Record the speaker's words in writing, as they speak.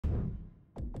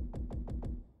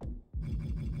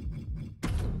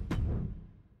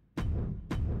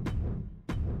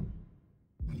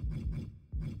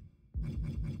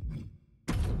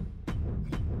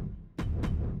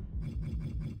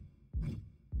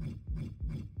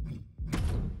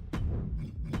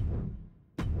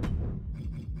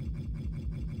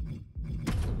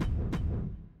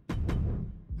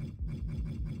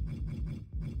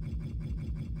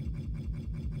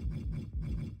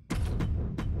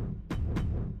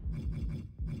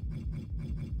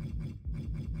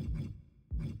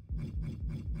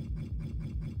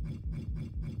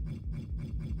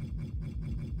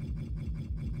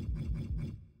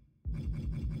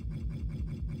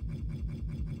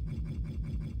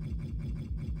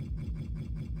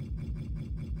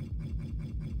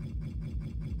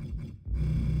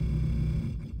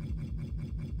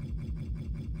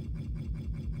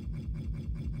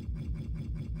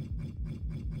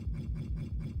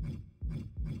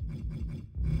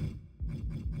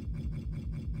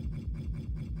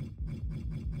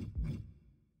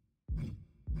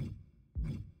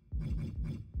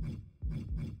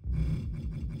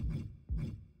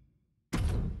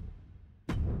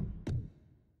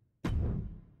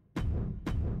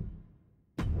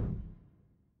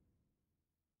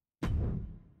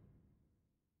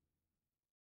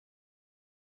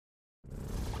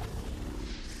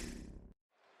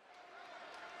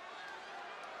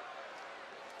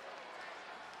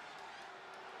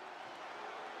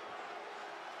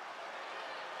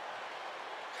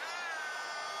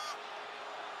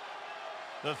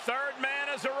The third man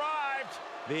has arrived.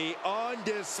 The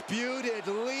undisputed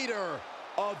leader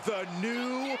of the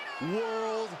New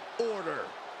World Order.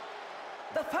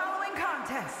 The following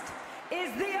contest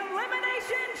is the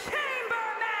Elimination Chamber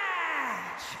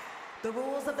match. The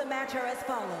rules of the match are as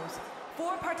follows.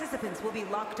 4 participants will be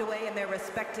locked away in their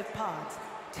respective pods.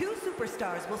 2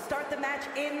 superstars will start the match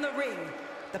in the ring.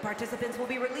 The participants will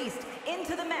be released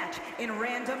into the match in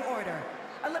random order.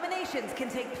 Eliminations can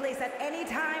take place at any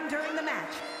time during the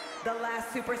match. The last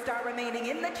superstar remaining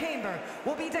in the chamber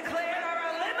will be declared our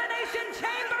Elimination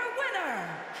Chamber winner.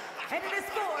 And it is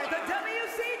for the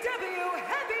WCW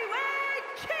Heavyweight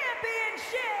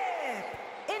Championship.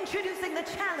 Introducing the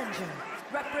challenger,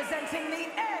 representing the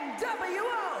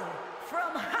NWO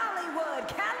from Hollywood,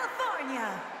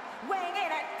 California, weighing in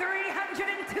at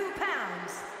 302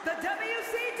 pounds, the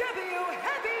WCW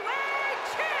Heavyweight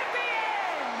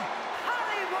Champion,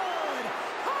 Hollywood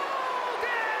Hogan!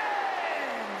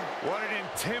 What an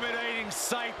intimidating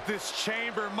sight this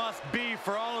chamber must be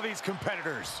for all of these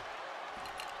competitors.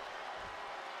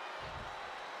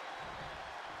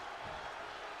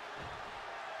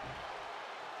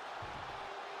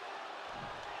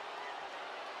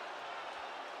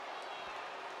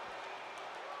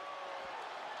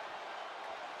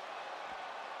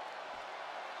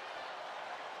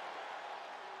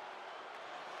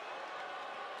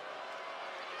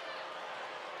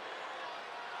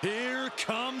 Here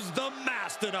comes the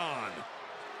Mastodon.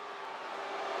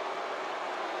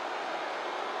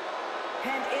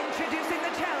 And introducing the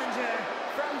challenger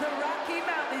from the Rocky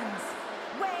Mountains,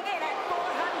 weighing in at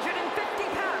 450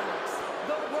 pounds,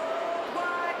 the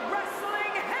Worldwide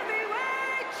Wrestling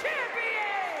Heavyweight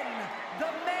Champion,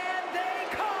 the man they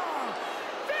call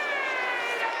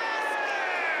Vader!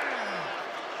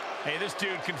 Hey, this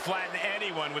dude can flatten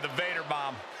anyone with a Vader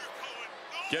bomb.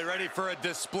 Get ready for a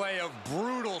display of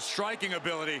brutal striking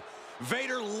ability.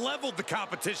 Vader leveled the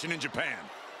competition in Japan.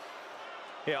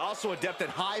 Yeah, also adept at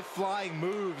high-flying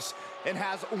moves and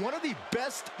has one of the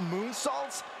best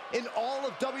moonsaults in all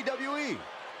of WWE.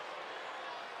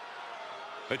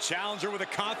 The challenger with a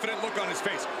confident look on his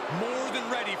face, more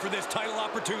than ready for this title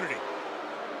opportunity.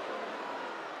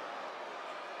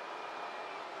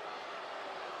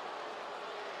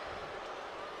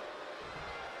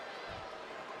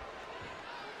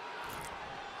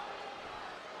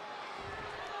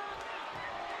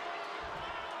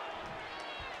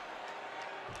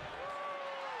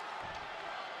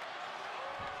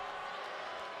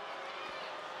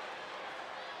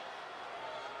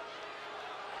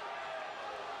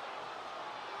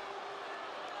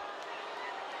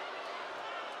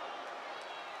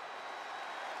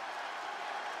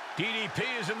 DDP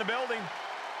is in the building.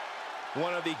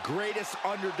 One of the greatest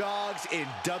underdogs in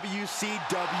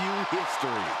WCW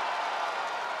history.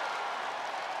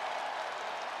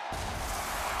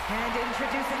 And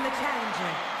introducing the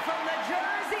challenger from the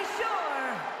Jersey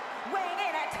Shore, weighing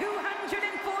in at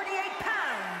 248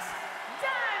 pounds,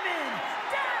 Diamond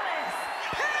Dallas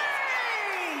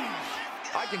Page!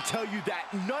 I can tell you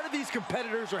that none of these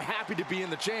competitors are happy to be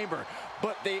in the chamber,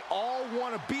 but they all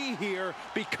want to be here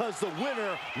because the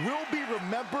winner will be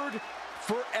remembered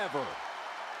forever.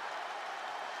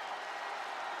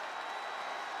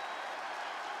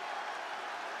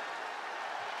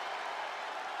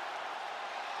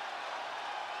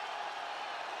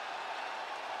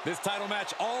 This title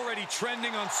match already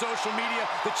trending on social media.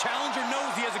 The challenger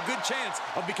knows he has a good chance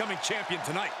of becoming champion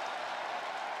tonight.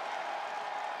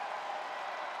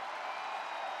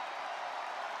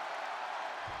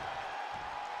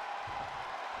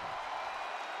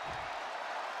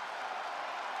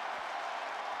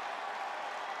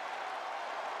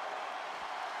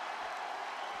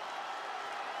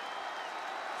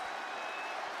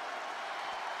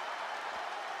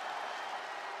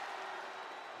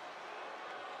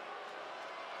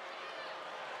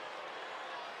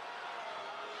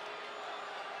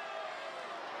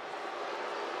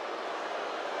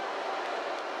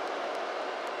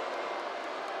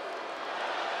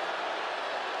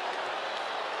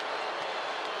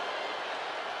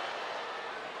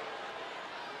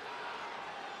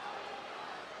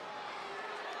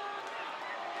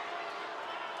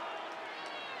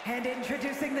 And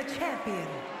introducing the champion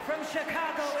from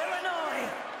Chicago, Illinois,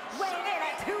 weighing in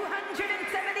at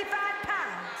 275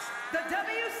 pounds, the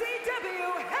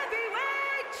WCW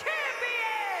Heavyweight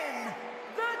Champion,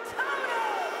 the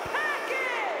Total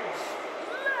Package,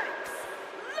 Lex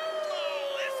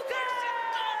Luger!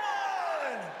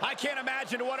 I can't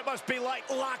imagine what it must be like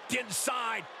locked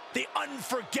inside the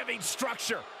unforgiving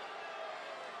structure.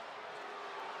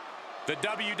 The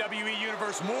WWE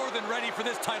Universe more than ready for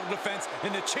this title defense,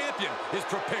 and the champion is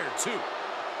prepared too.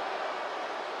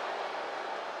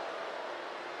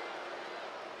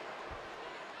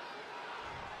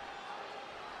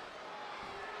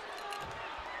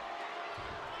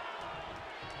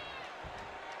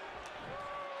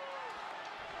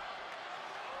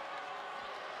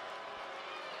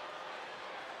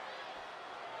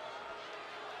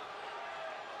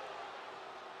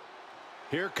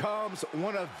 Here comes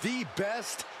one of the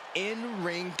best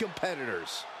in-ring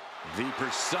competitors. The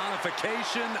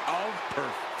personification of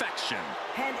perfection.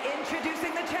 And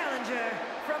introducing the challenger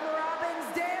from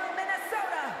Robbinsdale,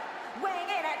 Minnesota, weighing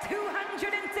in at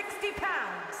 260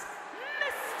 pounds,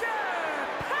 Mr.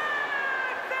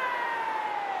 Perfect!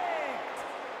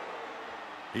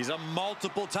 He's a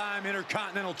multiple-time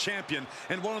Intercontinental Champion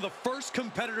and one of the first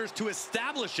competitors to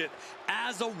establish it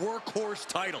as a workhorse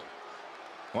title.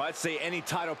 Well, I'd say any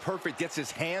title Perfect gets his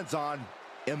hands on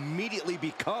immediately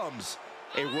becomes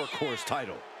a workhorse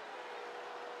title.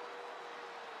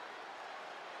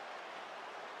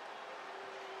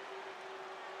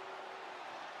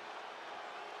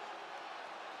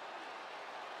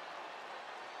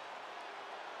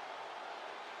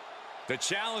 The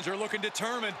challenger looking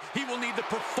determined. He will need the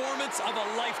performance of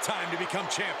a lifetime to become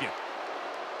champion.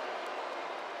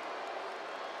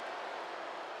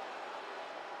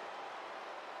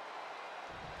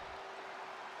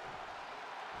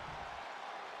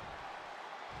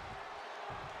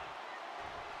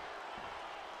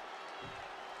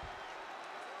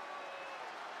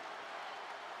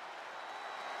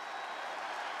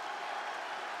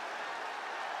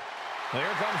 Here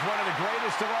comes one of the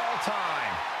greatest of all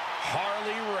time,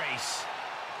 Harley Race.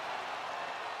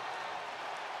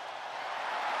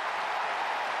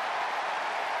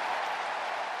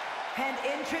 And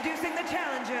introducing the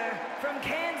challenger from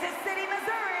Kansas City,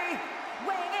 Missouri,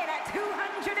 weighing in at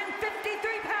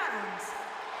 253 pounds,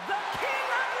 the King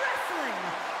of Wrestling,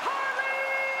 Harley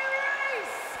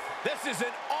Race! This is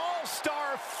an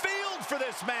all-star field for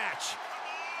this match.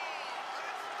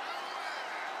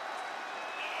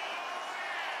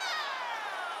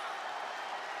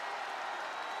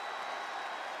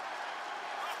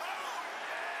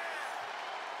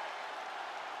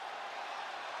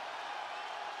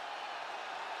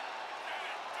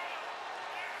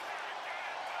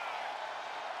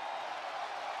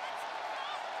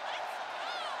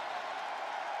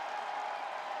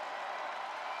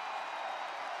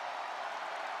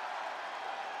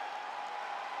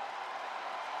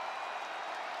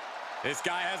 This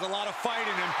guy has a lot of fight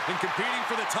in him, and competing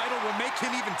for the title will make him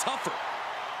even tougher.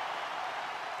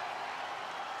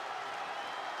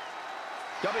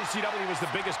 WCW was the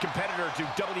biggest competitor to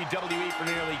WWE for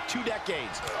nearly 2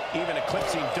 decades, even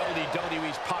eclipsing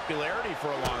WWE's popularity for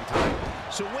a long time.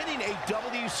 So winning a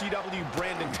WCW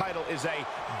branded title is a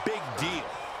big deal.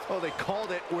 Oh, they called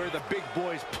it where the big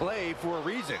boys play for a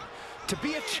reason. To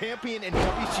be a champion in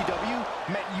WCW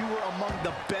meant you were among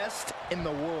the best in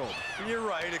the world. You're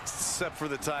right, except for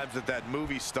the times that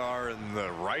movie star and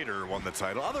the writer won the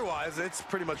title. Otherwise, it's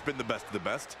pretty much been the best of the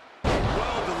best.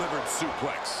 Well-delivered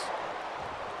suplex.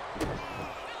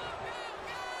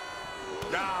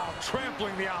 Now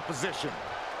trampling the opposition.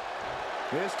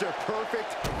 Mr.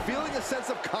 Perfect feeling a sense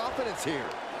of confidence here.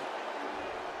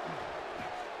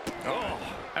 Oh,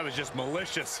 that was just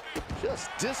malicious. Just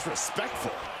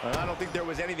disrespectful. I don't think there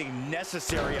was anything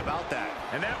necessary about that.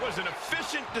 And that was an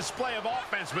efficient display of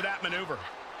offense with that maneuver.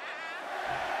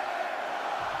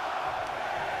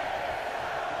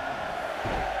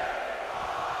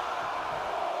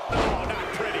 Oh,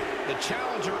 not pretty. The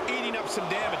challenger eating up some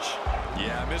damage.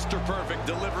 Yeah, Mr. Perfect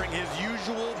delivering his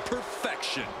usual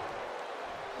perfection.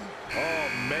 Oh,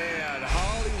 man.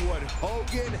 Hollywood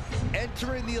Hogan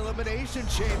entering the Elimination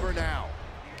Chamber now.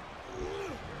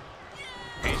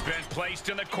 He's been placed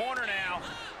in the corner now.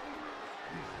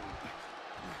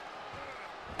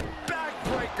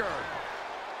 Backbreaker.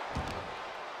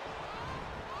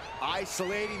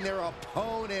 Isolating their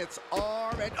opponent's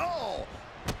arm and oh!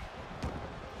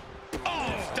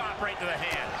 Oh, stop right to the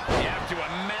hand. You have to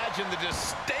imagine the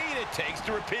disdain it takes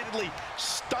to repeatedly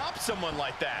stop someone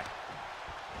like that.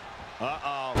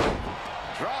 Uh-oh.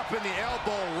 Dropping the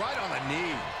elbow right on the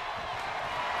knee.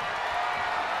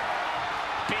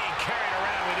 Being carried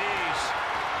around with ease.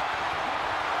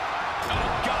 Oh,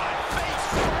 God, face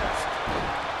first.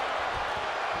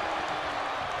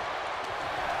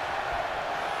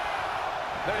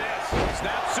 There it is.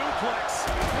 Snap suplex.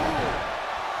 Ooh.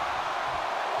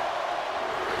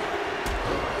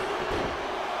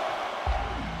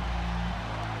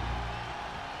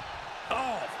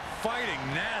 Oh, fighting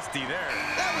nasty there.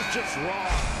 That was just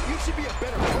wrong. You should be a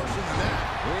better person than that.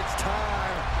 It's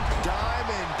time.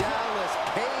 Diamond Dallas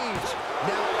Page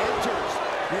now enters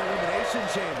the Elimination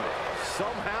Chamber.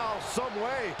 Somehow, some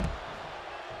way.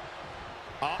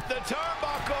 Up the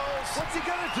turnbuckles. What's he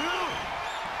gonna do?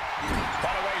 A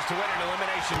lot of ways to win an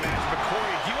elimination match, but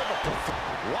Corey, do you have a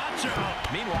watch out?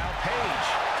 Meanwhile, Page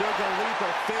took a leap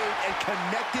of faith and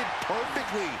connected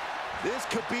perfectly. This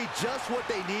could be just what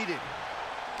they needed.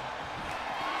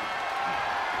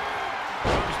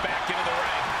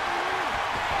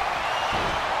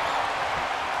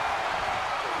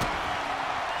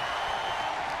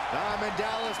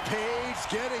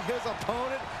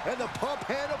 the pump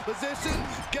handle position,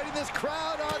 getting this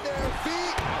crowd on their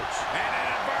feet. Ouch. And an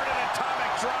inverted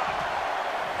atomic drop.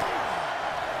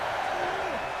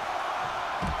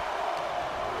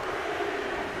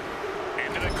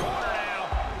 Into the corner now.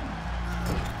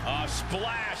 A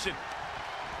splash. And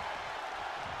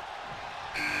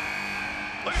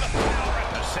look at the power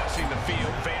possessing the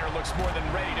field. Vader looks more than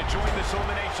ready to join this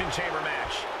Elimination Chamber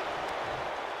match.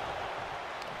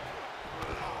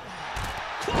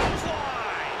 Clothesline!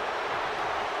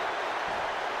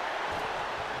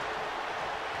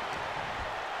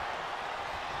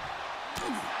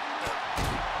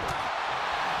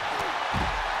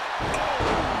 Oh,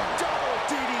 double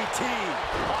DDT.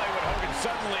 Hollywood Hogan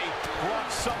suddenly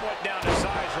brought somewhat down to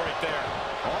size right there.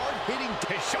 Hard hitting.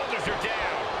 His shoulders are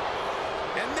down.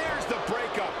 And there's the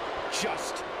breakup,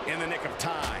 just in the nick of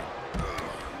time.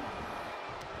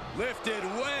 Lifted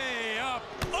way up.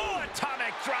 Oh,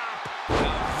 atomic drop.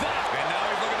 And now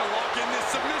he's looking to lock in this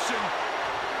submission.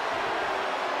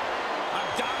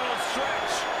 Abdominal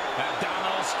stretch.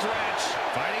 Abdominal stretch.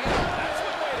 Fighting it out. That's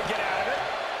one way to get out of it.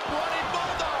 Running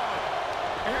bulldog.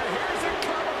 And here's a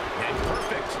cover. And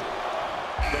perfect.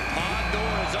 The pod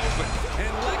door is open,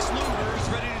 and Lex Luger is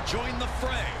ready to join the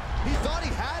fray. He thought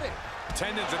he had it.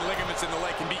 Tendons and ligaments in the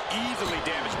leg can be easily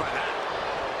damaged by that.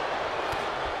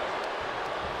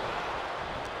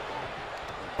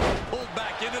 Pulled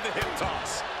back into the hip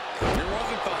toss. There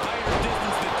wasn't the height or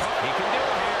distance that He can do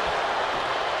it here.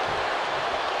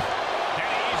 And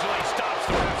he easily stops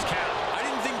the ref's count. I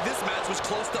didn't think this match was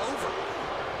close to over.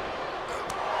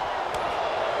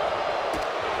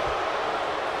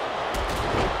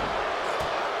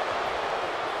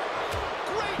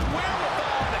 Great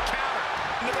wherewithal on the counter.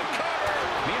 Into the cover.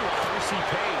 Meanwhile, we see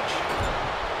Page.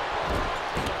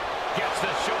 Gets the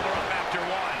shoulder up after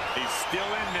one. He's still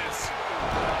in this.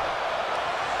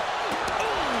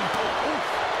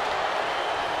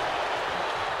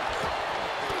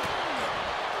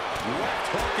 Left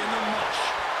hook in the mush.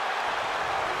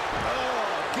 Oh,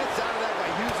 gets out of that by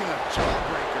using a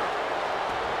jawbreaker.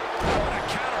 What a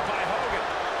counter by Hogan.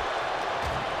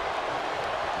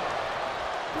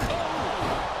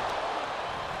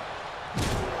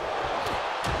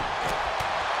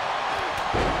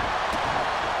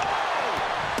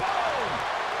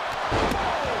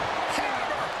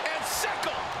 Hammer and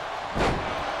sickle.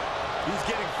 He's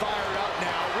getting fired up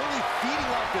now, really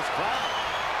feeding off this crowd.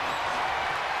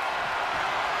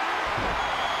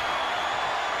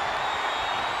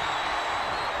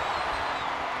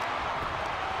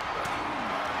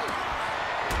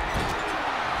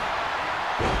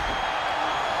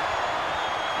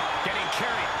 Getting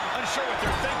carried. Unsure what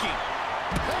they're thinking.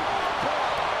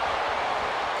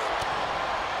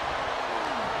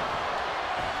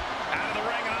 Out of the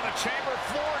ring and on the chamber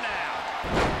floor now.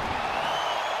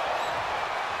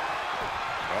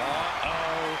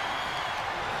 Uh-oh.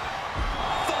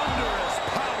 Thunderous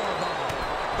powerbomb.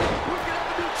 We can have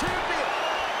a new champion.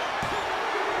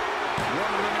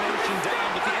 One elimination down,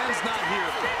 but the end's not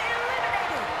here.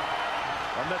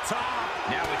 From the top.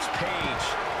 Now it's Page.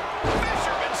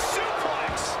 Fisherman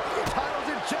suplex. Titles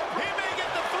in jeopardy. He may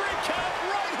get the 3 count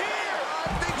right here.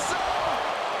 I think so.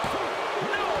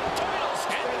 No titles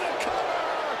into the cover.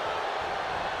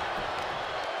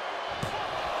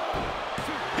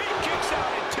 He kicks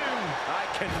out at 2. I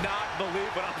cannot believe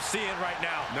what I'm seeing right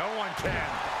now. No one can.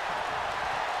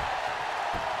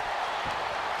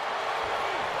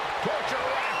 Torture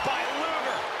rack by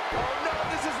Luger. Oh, no,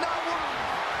 this is not one.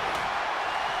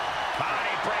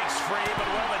 Body breaks free, but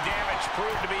will the damage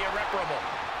prove to be irreparable?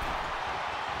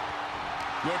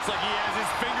 Looks like he has his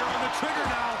finger on the trigger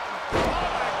now. Oh,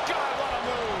 my God, what a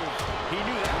move. He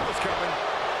knew that was coming.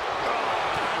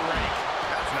 High rank.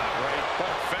 That's not right, but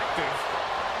effective.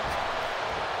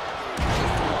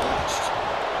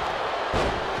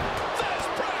 Fast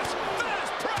press,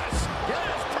 fast press,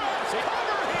 fast press.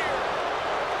 Cover here.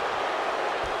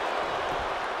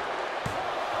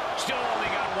 Still only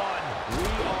got one. We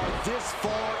are this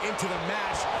far into the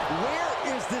match. Where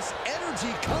is this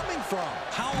energy coming from?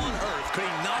 How on earth could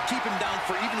he not keep him down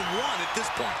for even one at this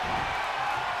point?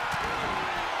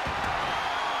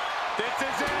 This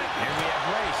is it. Here we have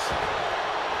Race.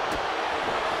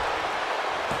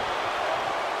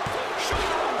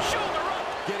 Shoulder up.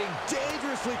 Getting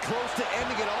dangerously close to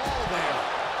ending it all there.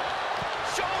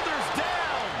 Shoulders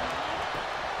down.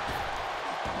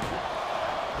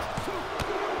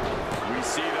 We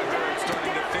see the herd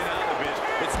starting to thin out a bit.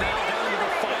 It's now down to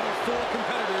the final 4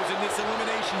 competitors in this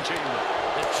elimination chamber.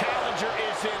 The challenger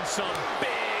is in some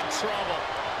big trouble.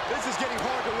 This is getting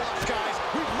hard to watch, guys.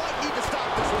 We might need to stop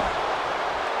this one.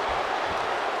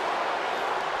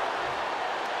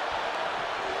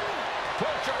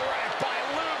 Torture rack by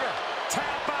Luger.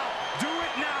 Tap out. Do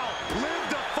it now. Live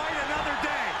to fight another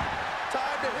day.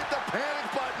 Time to hit the panic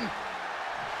button.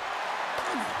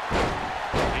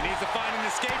 He needs to find an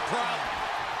escape route.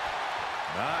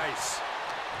 Nice.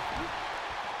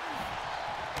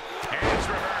 Hands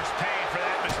reverse, pain for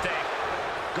that mistake.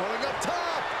 Going up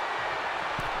top.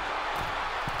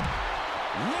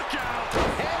 Look out.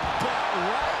 Headbutt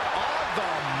right on the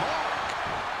mark.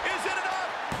 Is it enough?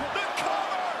 The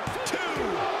cover! 2.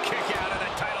 Kick out and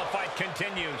the title fight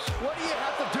continues. What do you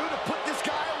have to do to put this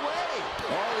guy away?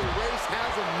 Harley Race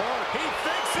has him marked. He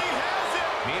thinks he has it.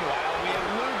 Meanwhile, we have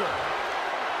Luger.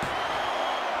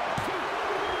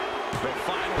 The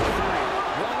final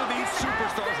 3. One of these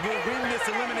superstars will win this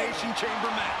Elimination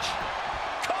Chamber match.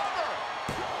 Cover!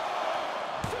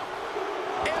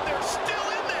 And they're still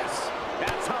in this.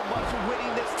 That's how much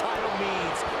winning this title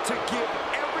means. To give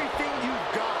everything you've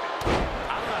got.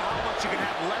 I don't know how much you can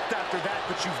have left after that,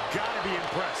 but you've got to be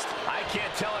impressed. I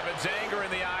can't tell if it's anger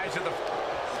in the eyes of the...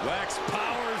 Lex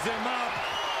powers him up.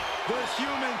 The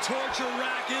human torture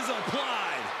rack is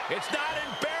applied. It's not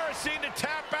embarrassing to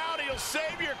tap out. He'll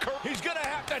save your career. He's going to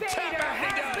have to tap out, and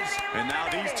he does. And now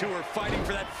these two are fighting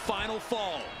for that final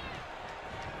fall.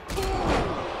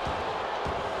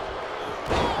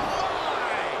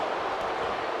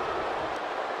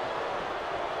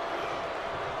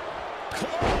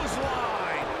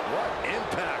 Clothesline. What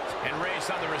impact. And Race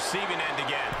on the receiving end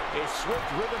again. A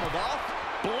swift rhythm of off.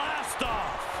 Blast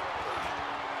off.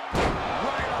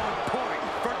 Right on point.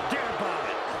 Forget about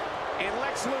it. And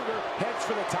Lex Luger heads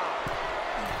for the top.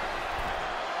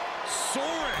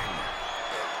 Soaring.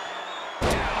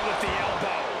 Down with the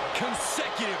elbow.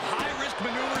 Consecutive high-risk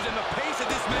maneuvers, and the pace of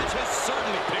this match has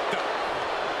certainly picked up.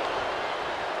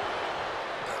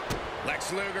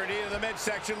 Lex Luger into the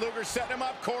midsection. Luger setting him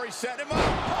up. Corey setting him up.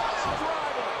 Pile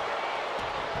driver.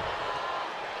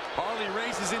 Harley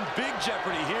Race is in big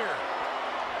jeopardy here.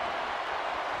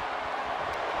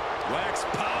 Lex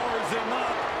powers him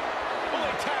up. Will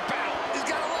he tap out? He's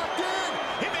got it locked in.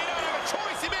 He may not have a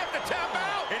choice. He may have to tap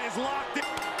out. It is locked in.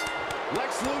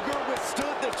 Lex Luger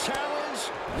withstood the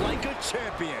challenge like a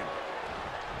champion.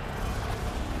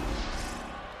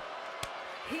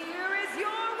 Here is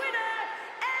your winner,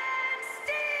 and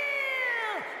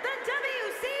still the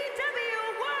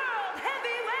WCW World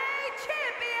Heavyweight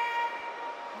Champion,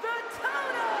 the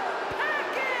Total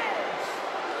Package,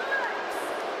 Lex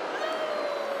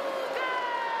Luger!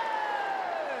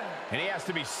 And he has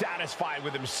to be satisfied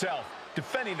with himself,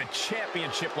 defending the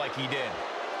championship like he did.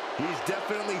 He's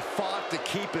definitely fought to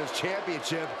keep his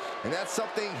championship, and that's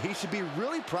something he should be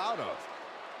really proud of.